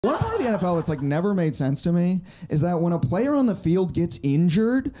One part of the NFL that's like never made sense to me is that when a player on the field gets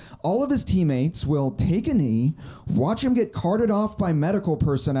injured, all of his teammates will take a knee, watch him get carted off by medical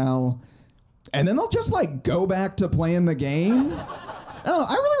personnel, and then they'll just like go back to playing the game. I don't know,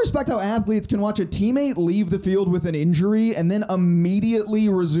 I really respect how athletes can watch a teammate leave the field with an injury and then immediately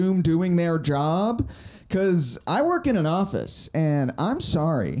resume doing their job. Because I work in an office, and I'm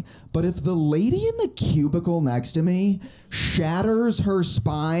sorry, but if the lady in the cubicle next to me shatters her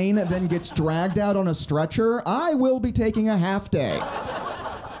spine, then gets dragged out on a stretcher, I will be taking a half day.